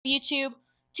YouTube.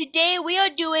 Today we are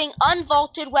doing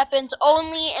unvaulted weapons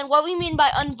only, and what we mean by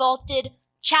unvaulted,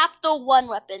 chapter 1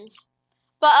 weapons.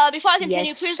 But before I continue,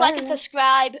 Yes, please like and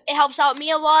subscribe. It helps out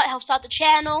me a lot, it helps out the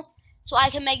channel, so I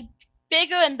can make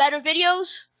bigger and better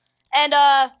videos. And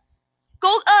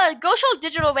go show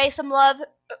Digital Ray some love.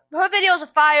 Her videos are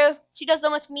fire. She does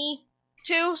them with me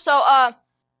too. So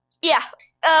yeah.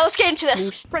 Let's get into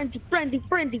this. Frenzy.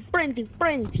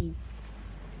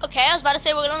 Okay, I was about to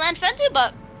say we're gonna land Frenzy,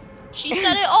 but she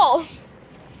said it all.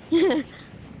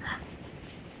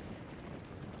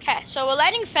 Okay, so we're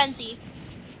landing Frenzy.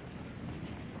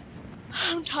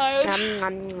 I'm tired.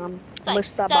 It's like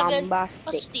Mr. 7. Bombastic.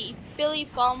 Rusty. Billy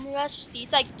Bomb Rusty.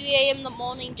 It's like 3 a.m. in the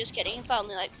morning. Just kidding. It's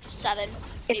only like 7.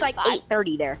 It's like 5.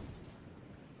 8:30 there.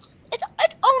 It's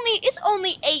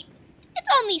only 8. It's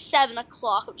only 7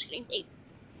 o'clock. I'm just kidding.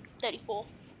 8:34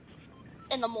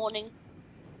 in the morning.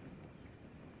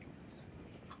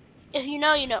 If you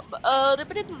know, you know. I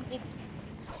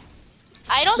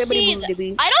don't see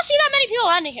that many people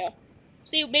landing here.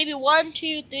 See, maybe 1,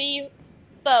 2, 3,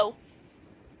 4,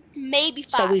 maybe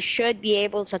 5. So we should be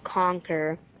able to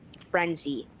conquer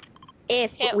Frenzy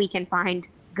if we can find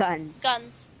guns.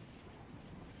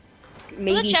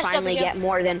 Maybe finally get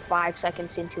more than 5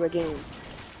 seconds into a game.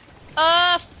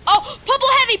 Oh, purple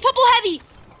heavy.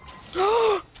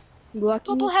 Lucky.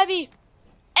 Purple heavy.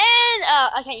 And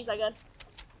I can't use that gun.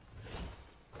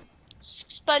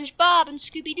 SpongeBob and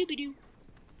Scooby-Dooby-Doo.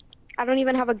 I don't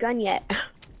even have a gun yet.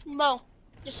 No,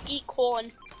 just eat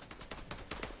corn.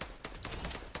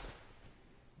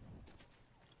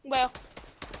 Well,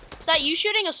 is that you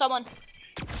shooting or someone?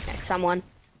 Someone.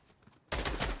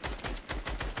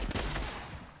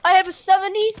 I have a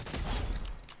 70.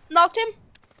 Knocked him.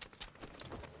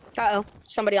 Uh-oh,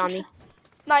 somebody on me.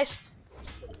 Nice.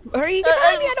 Hurry, get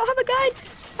behind me, I don't have a gun.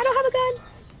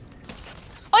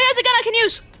 Oh, yeah, there's a gun I can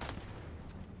use.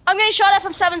 I'm getting shot at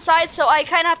from 7 sides, so I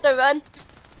kind of have to run.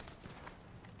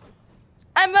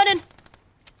 I'm running.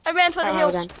 I ran for the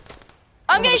hills.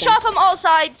 I'm getting shot from all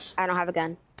sides. I don't have a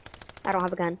gun.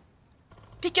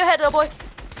 Pick your head, little boy.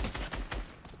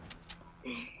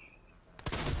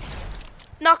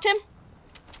 Knocked him.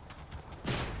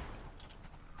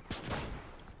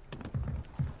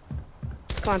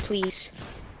 Come on, please.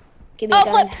 Give me a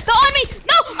gun. Flip! They're on me!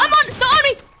 No! They're on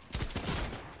me!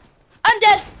 I'm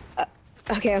dead.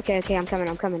 Okay, I'm coming.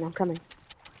 Better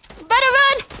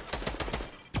run!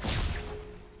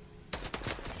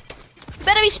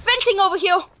 Better be sprinting over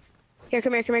here. Here,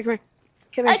 come here.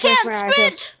 I can't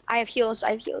sprint! I have heals.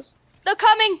 They're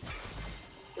coming!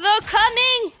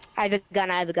 I have a gun.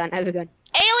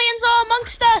 Aliens are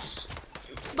amongst us!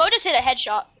 Bo just hit a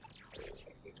headshot.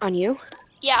 On you?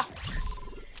 Yeah.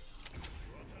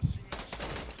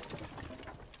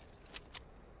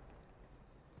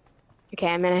 Okay,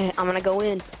 I'm gonna go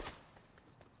in.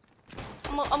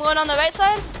 I'm going on the right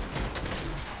side.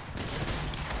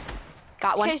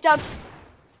 Got one. Okay, he's down.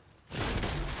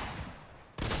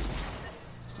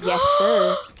 Yes,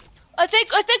 sir. I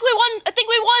think we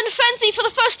won Frenzy for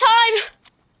the first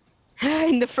time.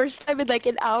 In the first time in like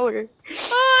an hour.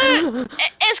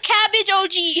 It's Cabbage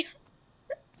OG.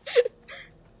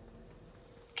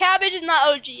 Cabbage is not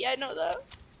OG, I know that.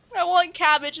 I want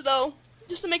Cabbage though,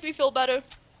 just to make me feel better.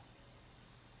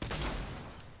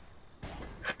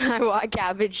 I want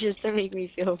Cabbage just to make me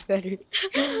feel better.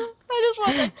 I just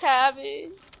want the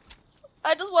Cabbage.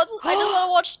 I just want to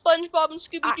watch SpongeBob and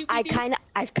Scooby-Doo.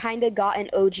 I've kinda got an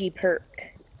OG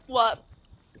perk. What?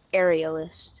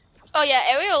 Aerialist. Oh yeah,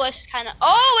 Aerialist is kinda.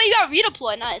 Oh wait, you got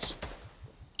redeploy, nice.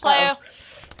 Player.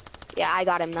 Yeah, I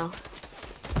got him though.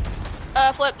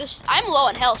 Flip this. I'm low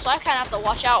in health, so I kinda have to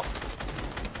watch out.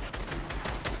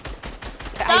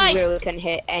 I literally couldn't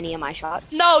hit any of my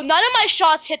shots. No, none of my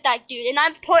shots hit that dude, and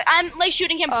I'm like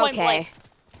shooting him point blank.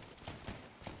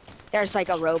 There's like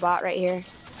a robot right here.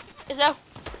 Is there?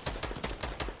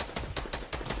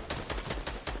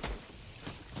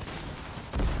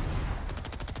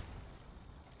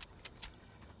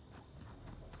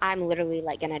 I'm literally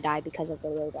like gonna die because of the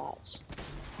robots.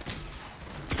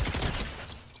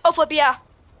 Oh, Flip, yeah.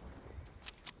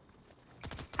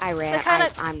 I ran.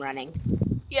 I'm running.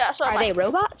 Yeah, so are they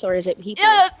robots or is it people?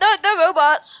 Yeah, they're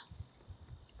robots.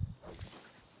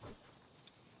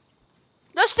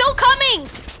 They're still coming.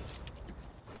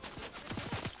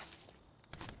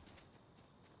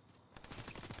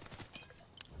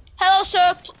 Hello,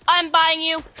 sir. I'm buying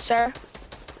you. Sir?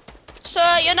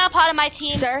 Sir, you're not part of my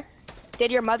team. Sir,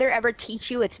 did your mother ever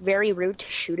teach you it's very rude to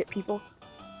shoot at people?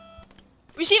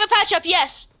 Receive a patch up,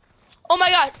 yes. Oh my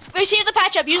god. Receive the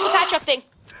patch up. Use the patch up thing.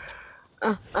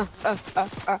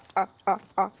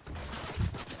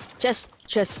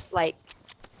 Just like,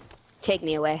 take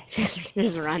me away. Just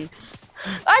run.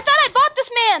 I thought I bought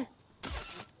this man.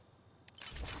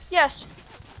 Yes.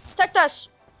 Protect us.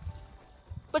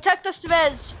 Protect us,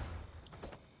 Tevez.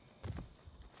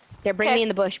 Here, bring Okay. me in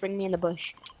the bush. Bring me in the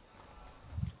bush.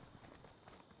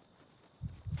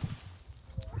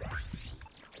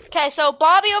 Okay, so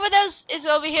Bobby over there is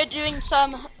over here doing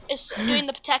doing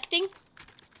the protecting.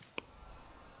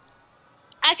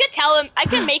 I could tell him. I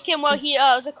can make him where he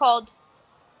what's it called?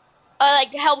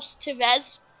 Like helps to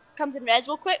res, comes in res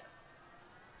real quick.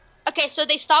 Okay, so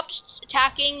they stopped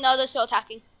attacking. No, they're still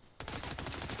attacking.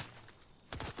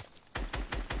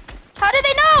 How did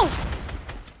they know?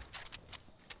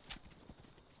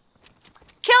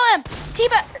 Kill him!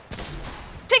 T-back!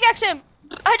 Pickaxe him!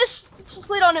 I just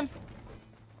slid on him.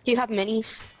 Do you have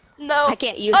minis? No. I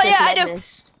can't use Oh, this yeah, I med do.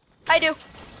 mist. I do.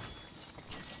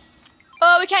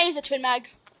 Oh, we can't use the twin mag.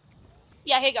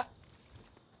 Yeah, here you go.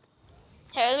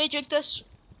 Here, let me drink this.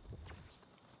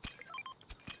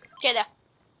 Okay, there.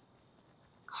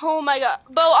 Oh my god.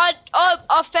 Bo,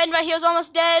 our friend right here is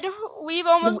almost dead. We've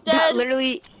almost dead.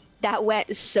 Literally, that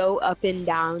went so up and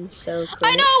down so quick.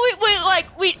 I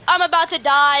know, I'm about to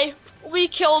die. We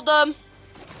killed them.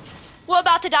 We're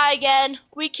about to die again.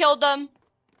 We killed them.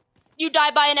 You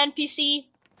die by an NPC.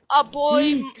 Our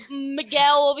boy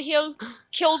Miguel over here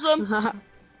kills them.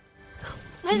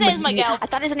 His name's Miguel. I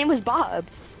thought his name was Bob.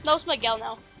 No, it's Miguel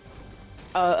now.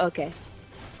 Oh, okay.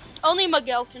 Only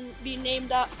Miguel can be named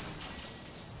that.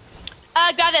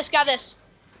 Grab this.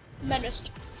 Menrist.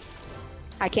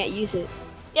 I can't use it.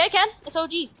 Yeah, I can. It's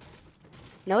OG.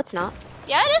 No, it's not.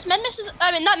 Yeah, it is. Menrist is,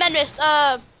 I mean, not Menrist,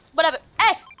 whatever.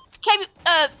 Hey!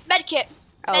 Medkit.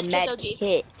 Oh, Medkit's OG.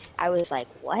 Medkit. I was like,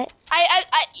 what?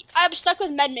 I'm stuck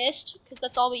with Medmist, because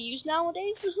that's all we use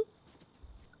nowadays.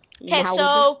 Okay, Now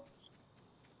so...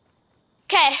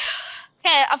 Okay,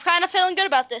 I'm kind of feeling good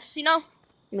about this, you know?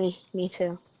 Me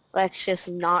too. Let's just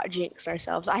not jinx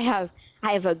ourselves. I have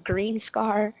a green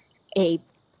scar, a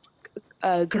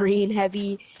green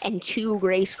heavy, and 2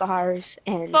 gray scars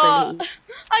and But grenades.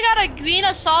 I got a green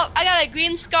assault, I got a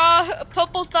green scar, a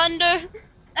purple thunder,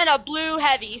 and a blue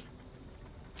heavy.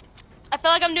 I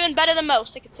feel like I'm doing better than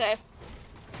most, I could say.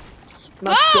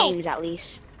 Most Bro! games, at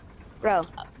least. Bro,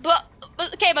 But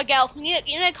okay, Miguel, you need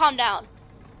to calm down.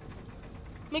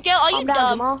 Miguel, are you calm down,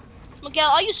 dumb? Jamal. Miguel,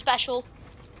 are you special?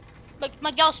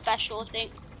 Miguel's special, I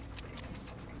think.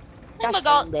 Hey, Just a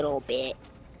Miguel. little bit.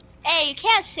 Hey, you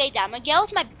can't say that.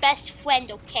 Miguel's my best friend,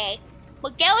 okay?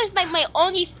 Miguel is my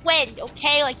only friend,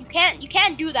 okay? Like you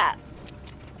can't do that.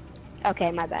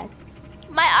 Okay, my bad.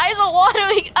 My eyes are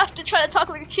watering after trying to talk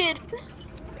like a kid.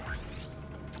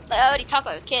 Like, I already talk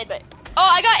like a kid, but oh,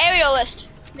 I got aerialist.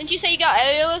 Didn't you say you got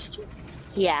aerialist?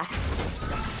 Yeah.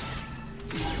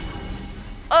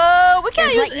 We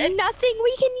can't There's use like it. nothing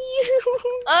we can use.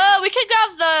 We can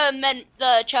grab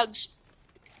the chugs.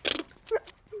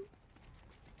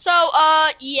 So,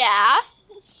 yeah.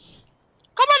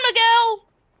 Come on, Miguel.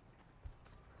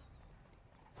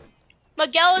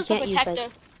 Miguel is the You can't use, protector.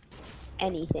 like,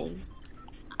 anything.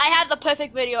 I have the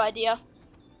perfect video idea.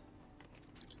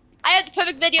 I have the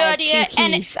perfect video I have idea, 2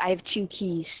 and keys. I have 2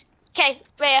 keys. okay,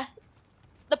 Rhea,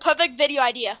 the perfect video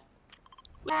idea.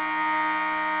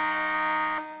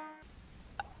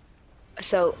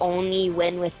 So only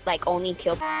win with like only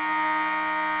kill.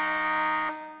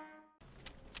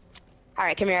 All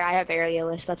right, come here. I have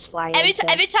aerialist. Let's fly. Every into-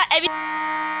 time.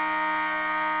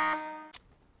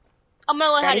 I'm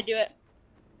gonna learn how to Ready? do it.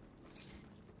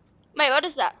 Wait, what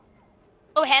is that?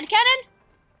 Oh, hand cannon?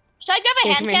 Should I grab a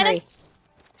Here, hand come here, cannon? hurry.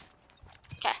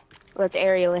 Okay. Let's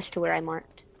aerialist to where I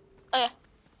marked. Okay.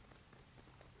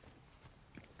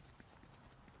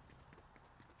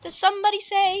 Does somebody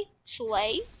say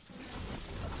slay?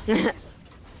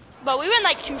 But we were in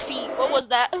like 2 feet. What was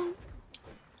that?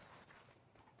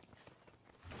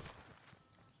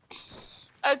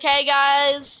 Okay,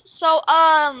 guys. So,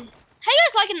 how you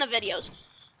guys liking the videos?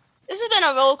 This has been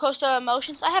a roller coaster of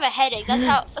emotions. I have a headache. That's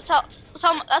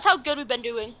how good we've been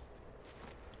doing.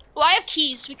 Well, I have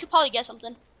keys. We could probably get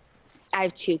something. I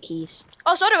have 2 keys.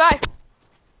 Oh, so do I.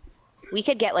 We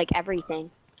could get like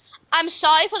everything. I'm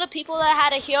sorry for the people that had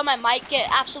to hear my mic get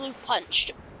absolutely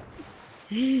punched.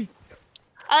 I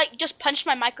like just punched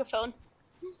my microphone.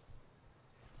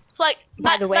 Like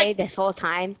By the way, like, this whole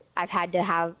time I've had to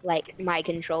have like my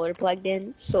controller plugged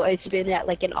in, so it's been at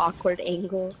like an awkward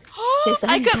angle. This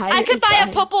I could entire buy a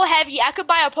time. purple heavy. I could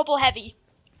buy a purple heavy.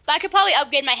 But I could probably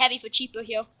upgrade my heavy for cheaper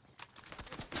here.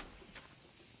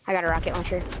 I got a rocket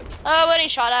launcher. Oh, what he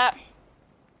shot at?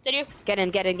 Did you? Get in,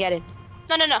 get in, get in.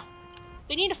 No.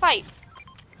 We need to fight.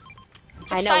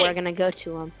 It's I know exciting. we're gonna go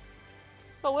to him.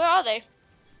 But where are they?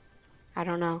 I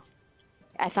don't know.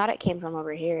 I thought it came from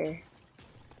over here.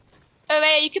 Oh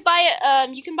wait, you can buy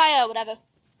it. You can buy whatever.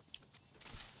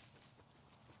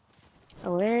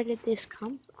 Where did this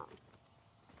come from?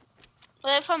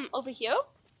 Was it from over here?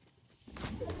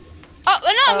 Oh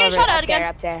no, I'm getting shot at again.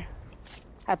 Up there.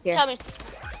 Up here. Tell me.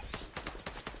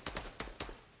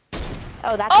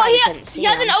 Oh, that's why we couldn't see he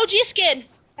has him. an OG skin.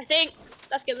 I think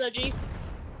that skin's OG.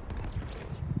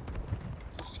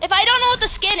 If I don't know what the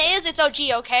skin is, it's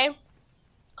OG. Okay.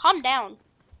 Calm down.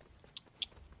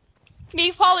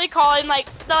 Me probably calling like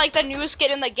the new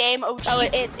skin in the game OG. Oh,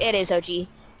 it is OG.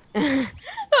 That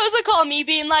was a call me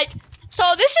being like, so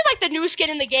this is like the new skin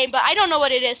in the game, but I don't know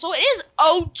what it is. So it is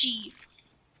OG.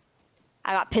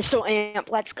 I got pistol amp.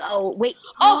 Let's go. Wait.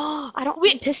 Oh, I don't.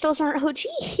 Wait. Pistols aren't OG.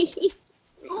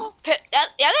 Yeah,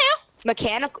 they are.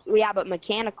 Mechanical. Yeah, but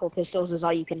mechanical pistols is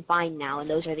all you can find now, and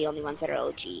those are the only ones that are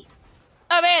OG.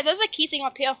 Oh man, there's a key thing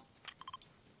up here.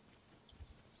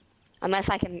 Unless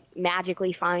I can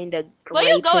magically find a Where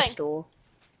gray are you going? pistol.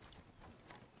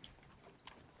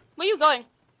 Where are you going?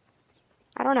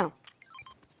 I don't know.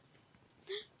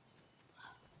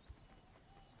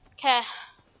 Okay.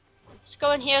 Let's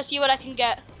go in here, see what I can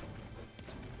get.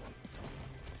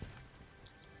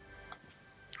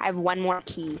 I have one more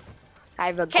key. I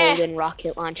have a golden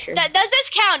rocket launcher. Does this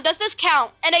count? Does this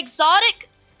count? An exotic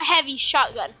heavy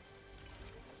shotgun.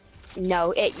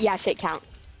 No, yes, it counts.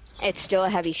 It's still a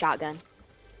heavy shotgun.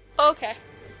 Okay.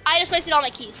 I just wasted all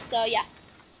my keys, so yeah.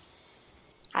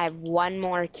 I have one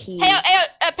more key. Hey,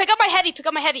 pick up my heavy. Pick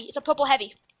up my heavy. It's a purple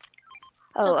heavy.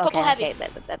 Oh, it's a purple okay. heavy.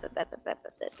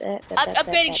 I'm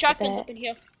upgrading shotguns up in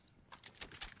here.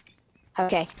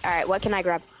 Okay. All right. What can I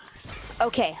grab?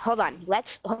 Okay. Hold on.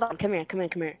 Come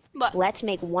here. What? Let's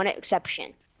make one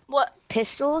exception. What?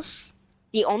 Pistols.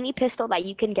 The only pistol that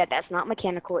you can get that's not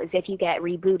mechanical is if you get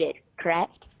rebooted.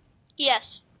 Correct?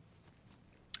 Yes.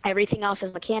 Everything else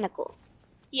is mechanical.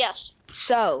 Yes.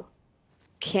 So,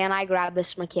 can I grab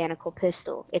this mechanical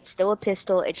pistol? It's still a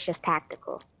pistol. It's just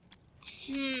tactical.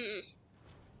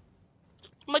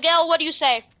 Miguel, what do you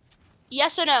say?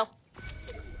 Yes or no?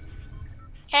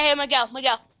 Okay, hey, Miguel.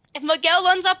 If Miguel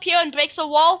runs up here and breaks a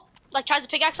wall, like tries to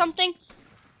pickaxe something,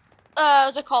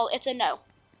 what's it called? It's a no.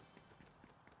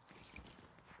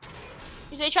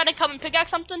 Is he trying to come and pickaxe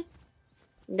something?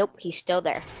 Nope, he's still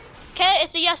there. Okay,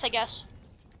 it's a yes, I guess.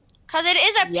 Cause it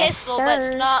is a pistol, sir. but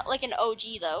it's not like an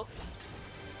OG though.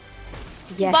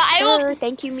 Yes, but sir.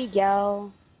 Thank you,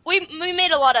 Miguel. We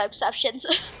made a lot of exceptions.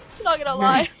 Not gonna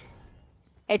lie.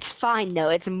 It's fine though.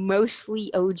 It's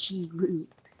mostly OG loot.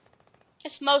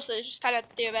 It's just kind of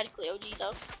theoretically OG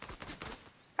though.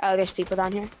 Oh, there's people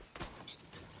down here.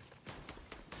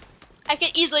 I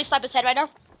could easily snipe his head right now.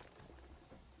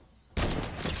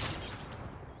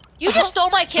 You just stole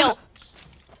my kill.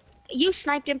 You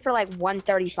sniped him for like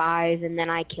 135, and then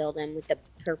I killed him with the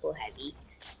purple heavy.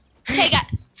 Hey, guys.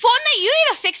 Fortnite, you need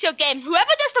to fix your game. Whoever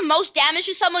does the most damage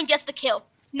to someone gets the kill.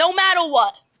 No matter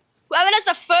what. Whoever does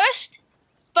the first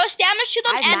damage to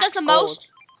them and does the most.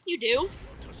 You do?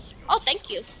 Oh, thank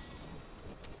you.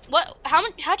 What? How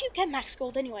do you get max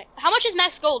gold anyway? How much is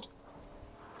max gold?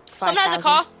 5, Someone has a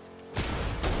car.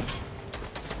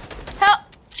 Help!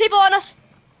 People on us.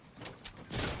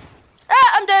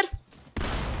 Ah, I'm dead.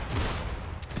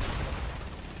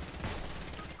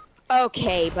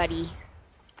 Okay, buddy.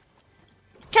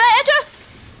 Can I enter?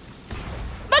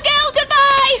 Miguel,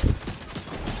 goodbye!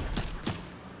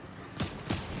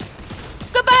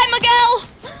 Goodbye, Miguel!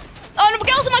 Oh, no,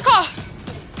 Miguel's in my car.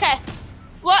 Okay.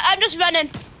 What? I'm just running.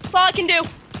 That's all I can do.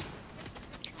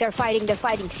 They're fighting.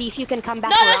 See if you can come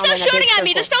back No, around they're still in a big shooting at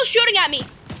me. circle. They're still shooting at me.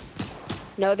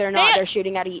 No, they're not. They're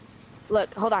shooting at you.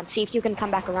 Look, hold on. See if you can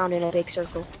come back around in a big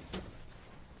circle.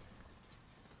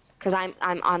 Cause I'm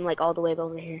on like all the way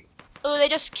over here. Oh, they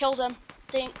just killed him,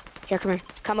 I think. Here, come here.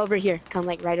 Come over here. Come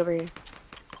like right over here.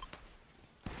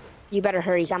 You better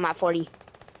hurry. I'm at 40.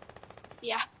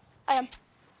 Yeah, I am.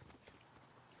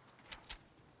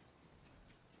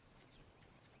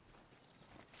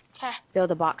 Okay. Build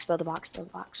a box.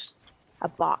 A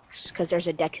box, cause there's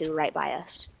a Deku right by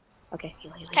us. Okay.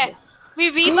 Okay. We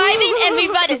reviving and we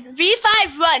running.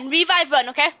 Revive run.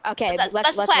 Okay. Okay.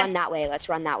 Let's run that way.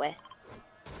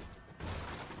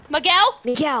 Miguel,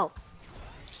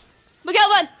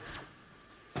 run.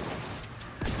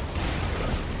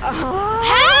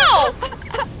 How?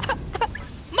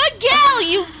 Miguel,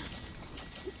 you.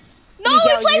 No,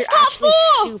 Miguel, we placed you're top 4.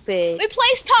 Stupid. We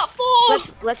placed top 4.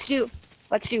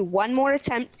 Let's do one more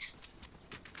attempt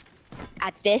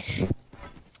at this,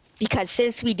 because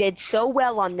since we did so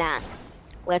well on that,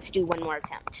 let's do one more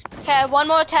attempt. Okay, one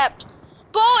more attempt.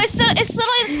 Bro, it's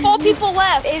literally 4 people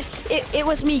left. It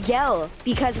was Miguel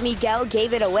because Miguel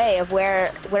gave it away of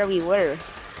where we were.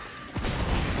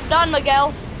 Done,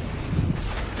 Miguel.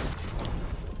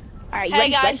 All right, Hey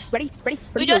guys, ready?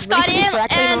 we just got in We're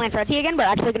actually and gonna land frenzy again. We're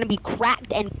actually gonna be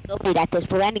cracked and tilted at this.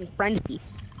 We're landing frenzy.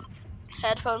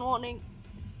 headphone warning.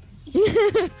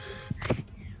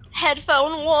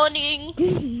 Headphone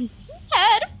warning.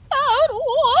 Headphone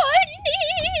warning.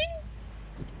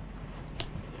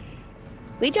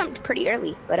 We jumped pretty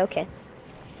early, but okay.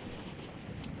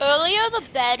 Earlier the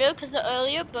better, because the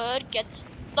earlier bird gets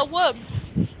the worm.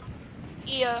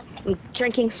 Yeah. I'm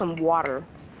drinking some water.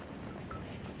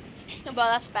 But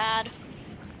that's bad.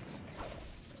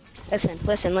 Listen.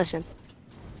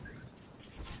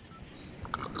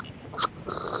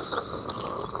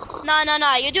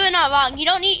 No, you're doing that wrong. You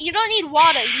don't need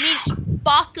water. You need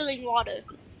sparkling water.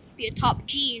 Be a top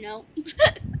G, you know.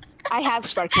 I have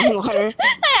sparkling water.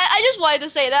 I just wanted to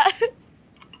say that.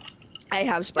 I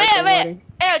have sparkling water.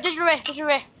 Hey, digital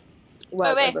ray.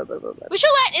 What? We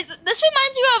should this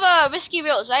reminds you of Risky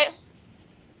Reels, right?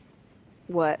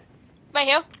 What? Right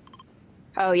here.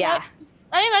 Oh yeah. Right?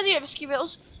 That reminds me of Risky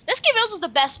Reels. Risky Reels is the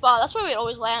best spot. That's where we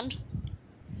always land.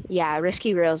 Yeah,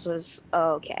 Risky Reels was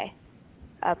okay.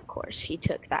 Of course, he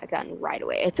took that gun right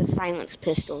away. It's a silenced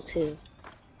pistol too.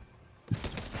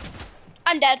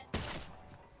 I'm dead.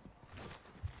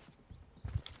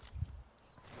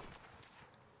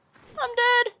 I'm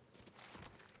dead.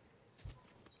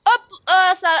 Up.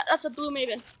 That's a blue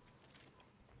Maven.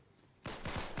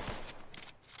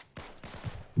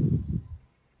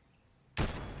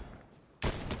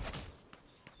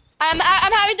 I'm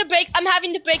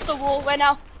having to break the wall right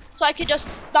now, so I could just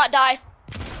not die.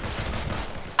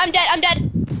 I'm dead.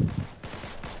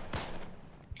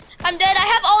 I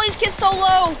have all these kids so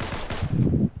low.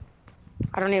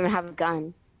 I don't even have a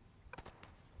gun.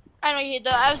 I know you did.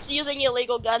 I was using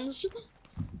illegal guns.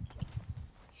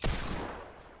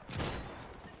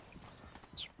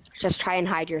 Just try and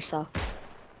hide yourself.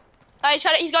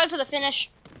 He's going for the finish.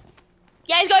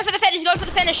 Yeah, he's going for the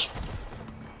finish.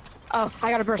 Oh,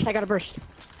 I got a burst.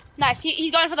 Nice.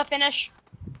 He's going for the finish.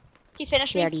 He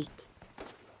finished me. Ready.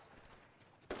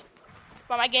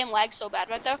 Wow, my game lags so bad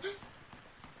right there.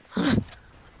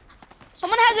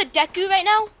 Someone has a Deku right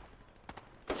now.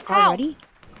 How? Already?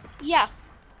 Yeah.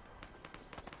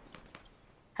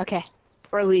 Okay.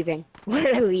 We're leaving.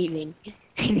 We're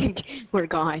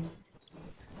gone.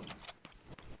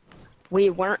 We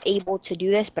weren't able to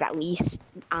do this, but at least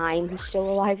I'm still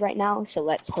alive right now, so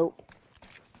let's hope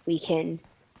we can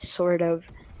sort of,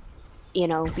 you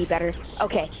know, be better.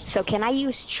 Okay, so can I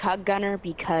use Chug Gunner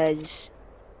because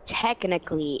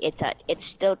technically it's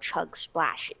still Chug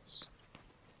Splashes.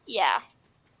 Yeah.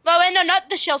 Oh, wait, no, not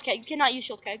the shield keg. You cannot use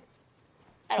shield keg.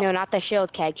 No, not the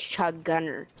shield keg, Chug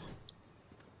Gunner.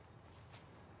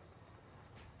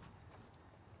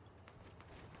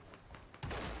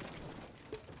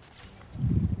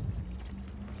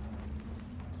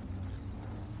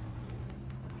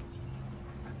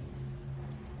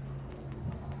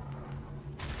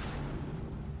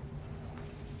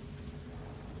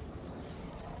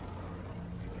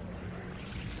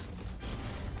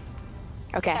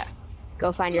 Okay,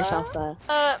 go find yourself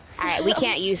Alright, we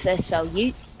can't use this, so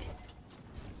you...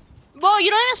 Well,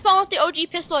 you don't even spawn with the OG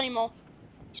pistol anymore.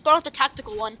 You spawn with the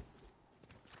tactical one.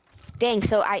 Dang,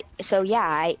 so I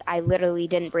literally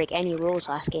didn't break any rules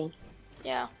last game.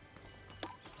 Yeah.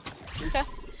 Okay,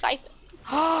 Scythe.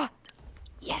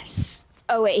 Yes.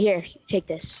 Oh wait, here, take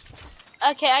this.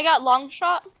 Okay, I got long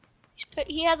shot.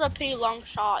 He has a pretty long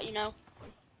shot, you know.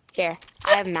 Here,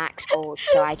 I have max gold,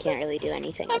 so I can't really do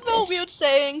anything I with feel this. weird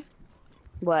saying.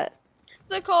 What?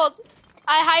 What's it called?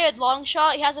 I hired long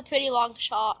shot. He has a pretty long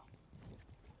shot.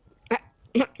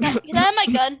 Can I have my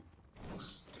gun?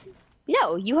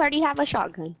 No, you already have a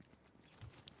shotgun.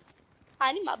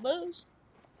 I need my booze.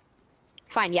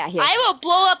 Fine, yeah, here. I will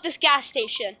blow up this gas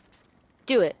station.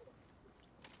 Do it.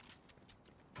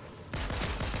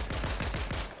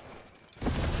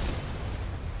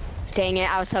 Dang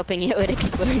it, I was hoping it would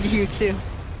explode you too.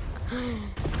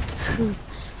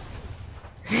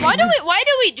 Why do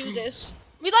we do this?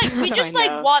 We just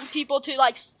want people to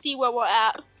like see where we're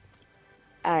at.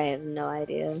 I have no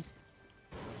idea.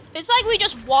 It's like we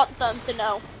just want them to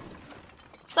know.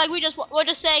 It's like we're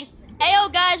just saying, hey yo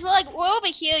guys, we're over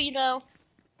here, you know.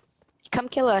 Come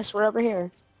kill us, we're over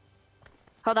here.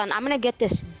 Hold on, I'm gonna get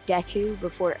this Deku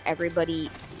before everybody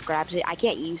grabs it. I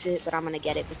can't use it, but I'm gonna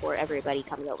get it before everybody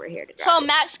comes over here to grab it. So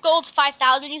max gold's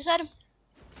 5,000, you said?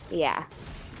 Yeah.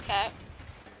 Okay.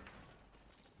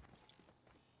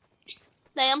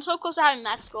 Dang, I'm so close to having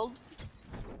max gold.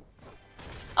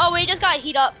 Oh, we just got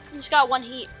heat up. We just got one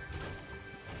heat.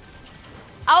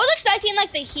 I was expecting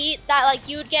like the heat that like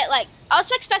you would get like. I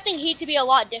was expecting heat to be a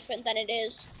lot different than it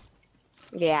is.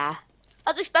 Yeah.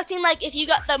 I was expecting like if you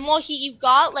got the more heat you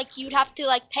got, like you'd have to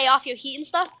like pay off your heat and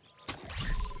stuff.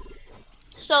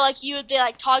 So like you would be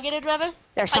like targeted, whatever.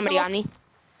 There's somebody on me.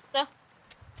 So,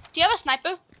 do you have a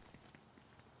sniper?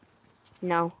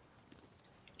 No.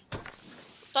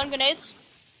 Stun grenades?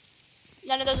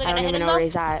 None of those are I gonna don't hit even him know where though.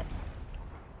 he's at.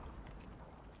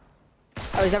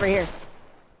 Oh, he's over here.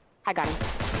 I got him.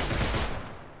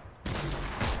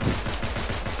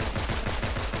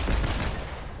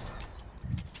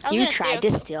 You tried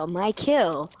to steal my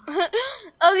kill.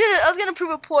 I was gonna prove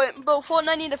a point, but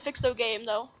Fortnite need to fix their game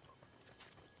though.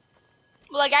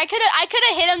 Like I could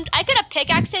have hit him. I could have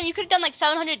pickaxed him. You could have done like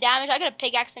 700 damage. I could have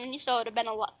pickaxed him, and he still would have been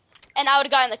a lot. And I would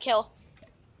have gotten the kill.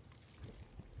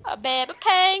 A baby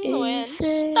penguin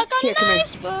stuck on an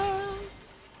iceberg.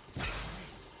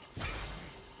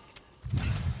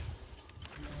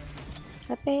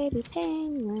 A baby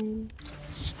penguin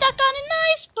stuck on an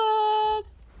iceberg.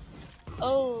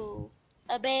 Oh,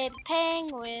 a baby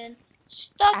penguin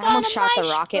stuck on an iceberg. I almost shot the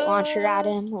rocket launcher at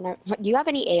him. Do you have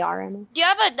any AR ammo? Do you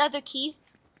have another key?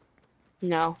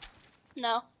 No.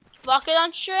 No. Rocket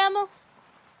launcher ammo?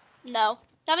 No.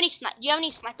 Do you have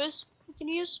any snipers you can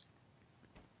use?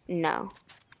 No.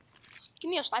 Give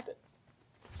me a sniper.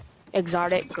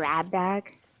 Exotic grab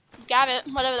bag. Grab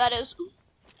it, whatever that is.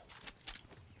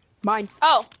 Mine.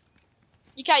 Oh.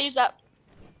 You can't use that.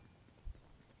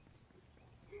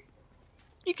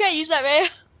 You can't use that, Ray.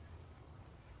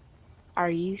 Are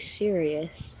you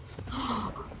serious?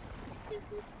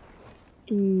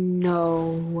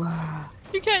 No.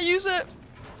 You can't use it.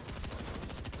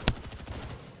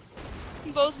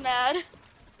 Bo's mad.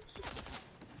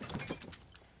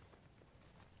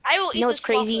 I will eat You know this what's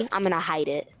crazy? waffle. I'm gonna hide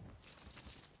it.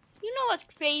 You know what's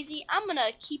crazy? I'm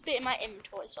gonna keep it in my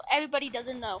inventory so everybody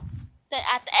doesn't know. Then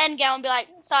at the end game, I'll be like,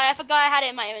 sorry, I forgot I had it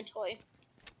in my inventory.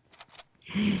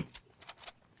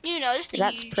 You know, just the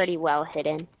That's huge. pretty well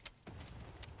hidden.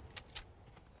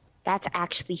 That's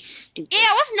actually stupid.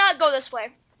 Yeah, let's not go this way.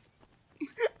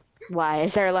 Why?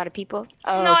 Is there a lot of people?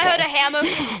 Oh, No, okay. I heard a hammer.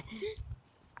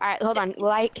 Alright, hold on.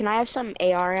 Can I have some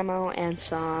AR ammo and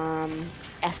some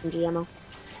SMG ammo?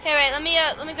 Hey, wait, let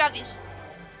me grab these.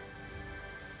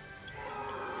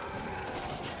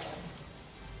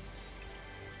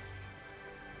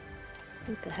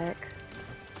 What the heck?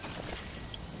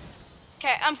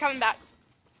 Okay, I'm coming back.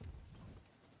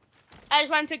 I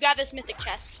just wanted to grab this mythic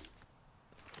chest.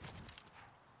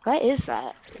 What is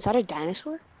that? Is that a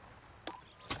dinosaur?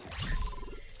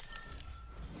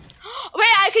 Wait,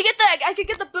 I could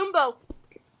get the boom bow.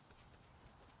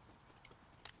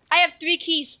 I have 3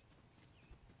 keys.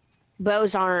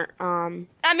 Bows aren't,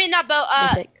 I mean, not bow.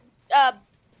 mythic.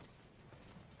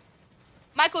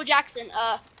 Michael Jackson.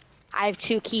 I have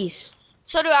 2 keys.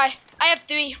 So do I. I have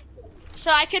 3.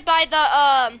 So I could buy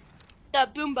the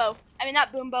boom bow. I mean,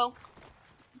 not boom bow.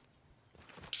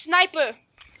 Sniper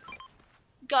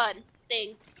gun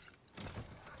thing.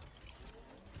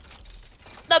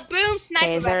 The boom sniper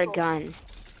Okay, is there a rifle. gun?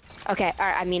 Okay,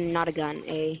 alright, I mean not a gun,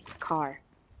 a car.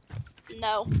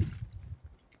 No.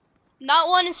 Not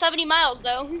one in 70 miles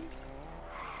though.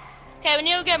 Okay, we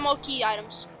need to get more key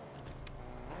items.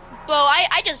 Bro,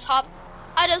 I just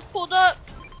pulled up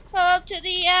to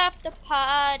the after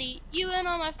party. You and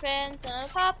all my friends and I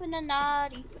was hopping a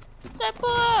naughty. So I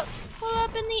pull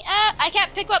up in the app. I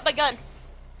can't pick up my gun.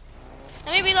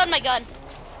 Let me reload my gun.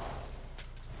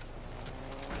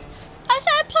 I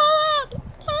said pull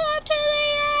up to the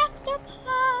after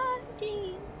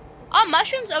party. Oh,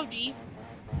 mushrooms OG.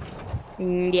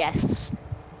 Yes.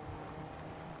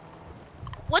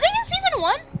 Were they in season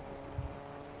 1?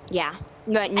 Yeah.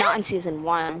 But not in season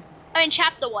 1. I mean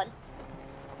chapter 1.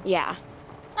 Yeah.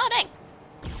 Oh dang.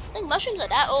 I think mushrooms are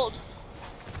that old.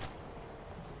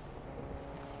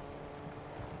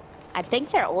 I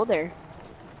think they're older.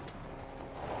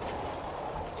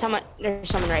 There's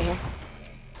someone right here.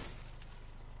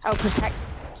 Oh, protect.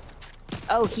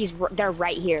 Oh, they're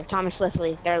right here. Thomas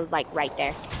Leslie, they're like right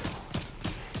there.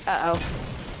 Uh-oh.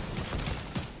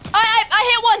 I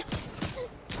hit one!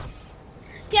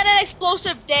 He had an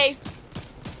explosive day.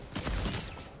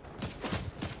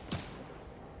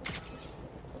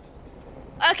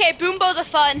 Okay, boom bows are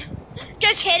fun.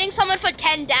 Just hitting someone for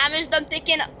 10 damage, them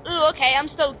thinking, ooh, okay, I'm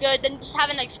still good, then just have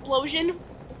an explosion.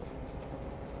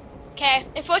 Okay,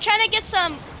 if we're trying to get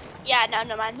some... Yeah, no,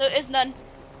 never mind. There is none.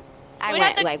 I We'd went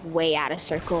have to- like way out of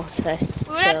circles, so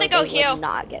We would have to go they here. would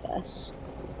not get us.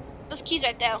 Those keys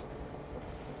right there.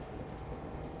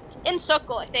 In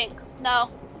circle, I think. No.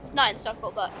 It's not in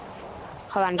circle, but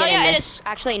Hold on, Oh, get yeah, in it this.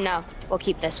 Actually, no. We'll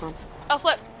keep this one. oh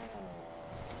flip.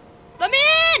 Let me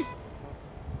in.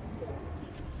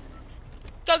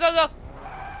 Go go go.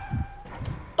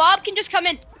 Bob can just come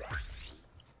in.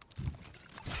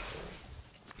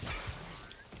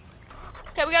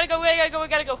 Okay, we gotta go. We gotta go. We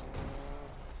gotta go.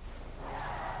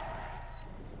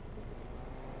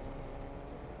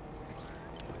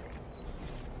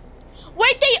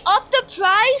 Wait, they upped the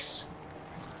price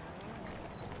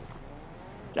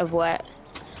Of what?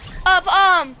 of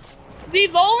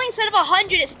re-rolling. Instead of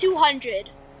 100, it's 200.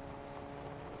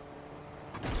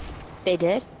 They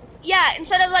did? Yeah,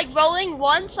 instead of like rolling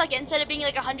once, like instead of being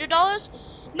like $100,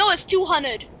 no, it's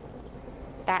 200.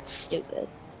 That's stupid.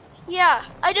 Yeah,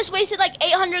 I just wasted like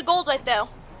 800 gold right there.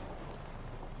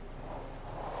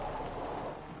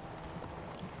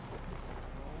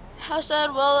 I said,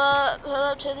 well, pull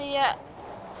up to the.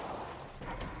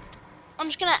 I'm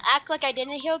just gonna act like I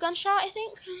didn't hear a gunshot. I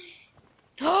think.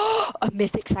 A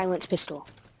mythic silence pistol.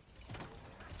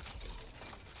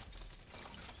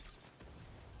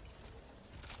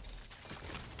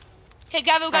 Okay,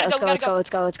 Gavin, we gotta Alright, go. We gotta go. let's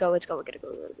go. We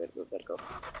gotta go.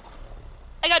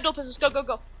 I got dual pistols. Go, go,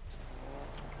 go.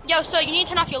 Yo, so you need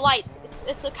to turn off your lights.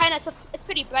 It's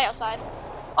pretty bright outside.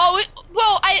 Oh, bro,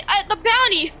 I the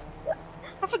bounty.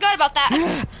 I forgot about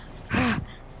that.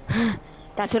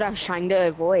 That's what I was trying to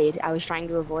avoid. I was trying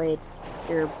to avoid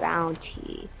your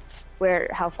bounty.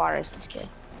 How far is this kid?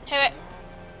 Here,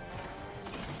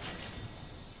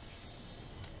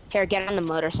 Here, get on the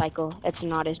motorcycle. It's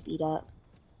not as beat up.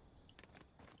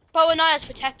 but we're not as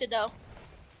protected though.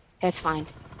 It's fine.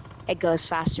 It goes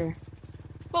faster.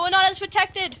 But we're not as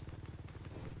protected.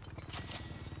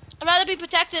 I'd rather be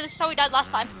protected. This is how we died last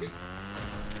time.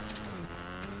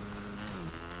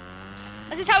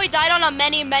 This is how we died on our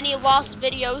many, many lost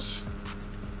videos.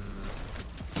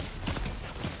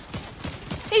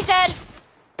 He's dead.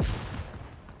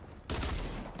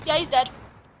 Yeah, he's dead.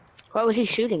 What was he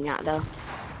shooting at, though?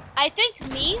 I think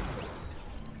me.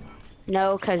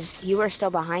 No, because you were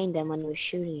still behind him when he was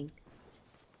shooting.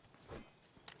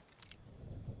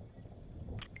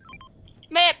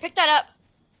 May I pick that up?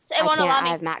 So it won't allow I me.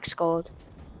 have max gold.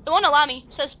 It won't allow me.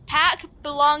 It says pack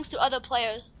belongs to other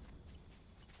players.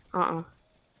 Uh-uh.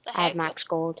 The I have heck? max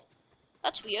gold.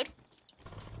 That's weird.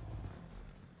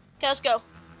 Okay, let's go.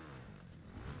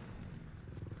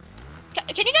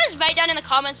 Can you guys write down in the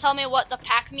comments, tell me what the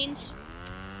pack means?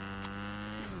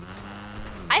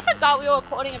 I forgot we were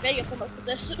recording a video for most of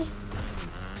this.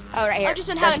 Oh, right here. I've just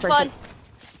been That's having fun.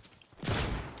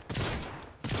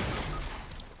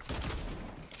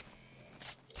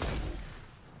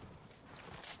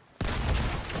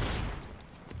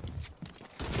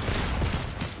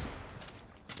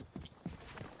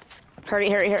 Hurry,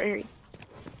 hurry, hurry, hurry.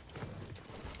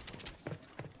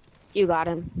 You got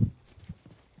him.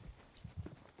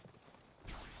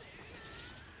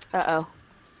 Uh-oh.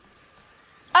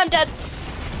 I'm dead.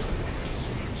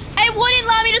 It wouldn't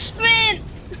allow me to sprint.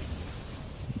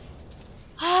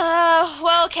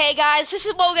 Well, okay, guys. This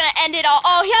is what we're going to end it all.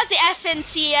 Oh, he has the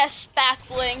FNCS back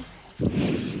bling.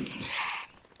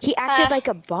 He acted like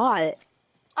a bot.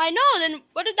 I know. Then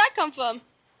where did that come from?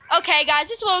 Okay, guys.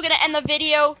 This is where we're going to end the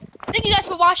video. Thank you guys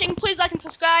for watching. Please like and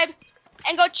subscribe.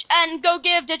 And go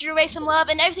give Digital Ray some love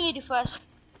and everything you do for us.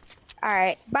 All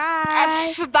right.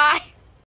 Bye. Bye.